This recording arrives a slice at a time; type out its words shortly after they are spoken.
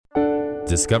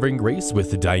Discovering Grace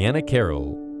with Diana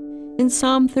Carroll. In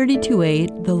Psalm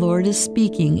 32:8, the Lord is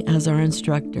speaking as our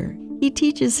instructor. He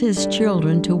teaches His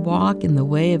children to walk in the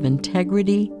way of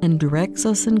integrity and directs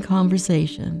us in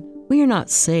conversation. We are not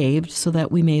saved so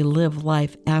that we may live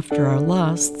life after our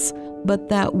lusts, but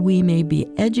that we may be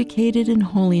educated in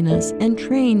holiness and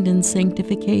trained in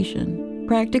sanctification.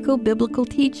 Practical biblical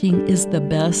teaching is the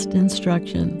best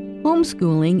instruction.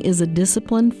 Homeschooling is a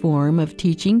disciplined form of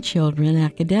teaching children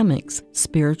academics,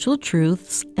 spiritual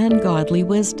truths, and godly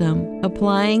wisdom.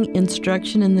 Applying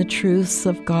instruction in the truths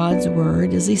of God's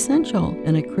Word is essential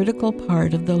and a critical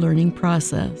part of the learning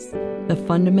process. The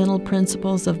fundamental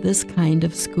principles of this kind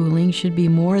of schooling should be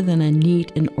more than a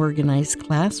neat and organized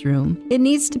classroom. It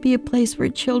needs to be a place where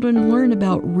children learn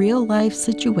about real-life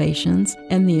situations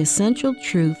and the essential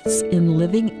truths in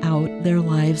living out their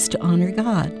lives to honor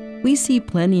God. We see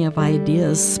plenty of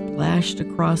ideas splashed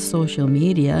across social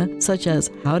media, such as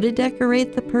how to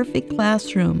decorate the perfect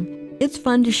classroom. It's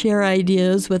fun to share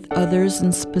ideas with others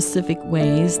in specific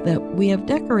ways that we have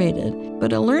decorated,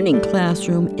 but a learning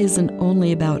classroom isn't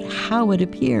only about how it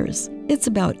appears. It's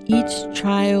about each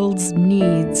child's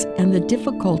needs and the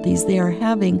difficulties they are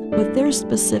having with their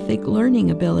specific learning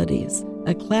abilities.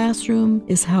 A classroom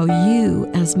is how you,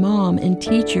 as mom and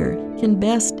teacher, can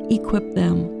best equip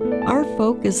them. Our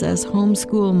focus as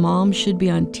homeschool moms should be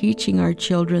on teaching our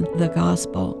children the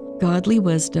gospel, godly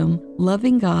wisdom,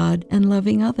 loving God, and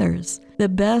loving others. The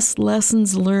best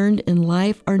lessons learned in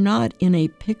life are not in a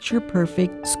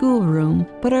picture-perfect schoolroom,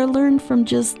 but are learned from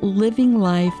just living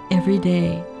life every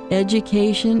day.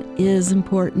 Education is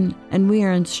important, and we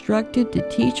are instructed to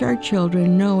teach our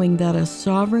children knowing that a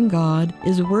sovereign God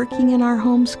is working in our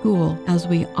homeschool as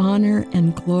we honor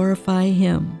and glorify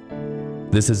Him.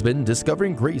 This has been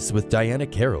Discovering Grace with Diana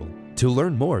Carroll. To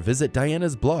learn more, visit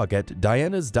Diana's blog at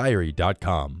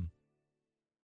dianasdiary.com.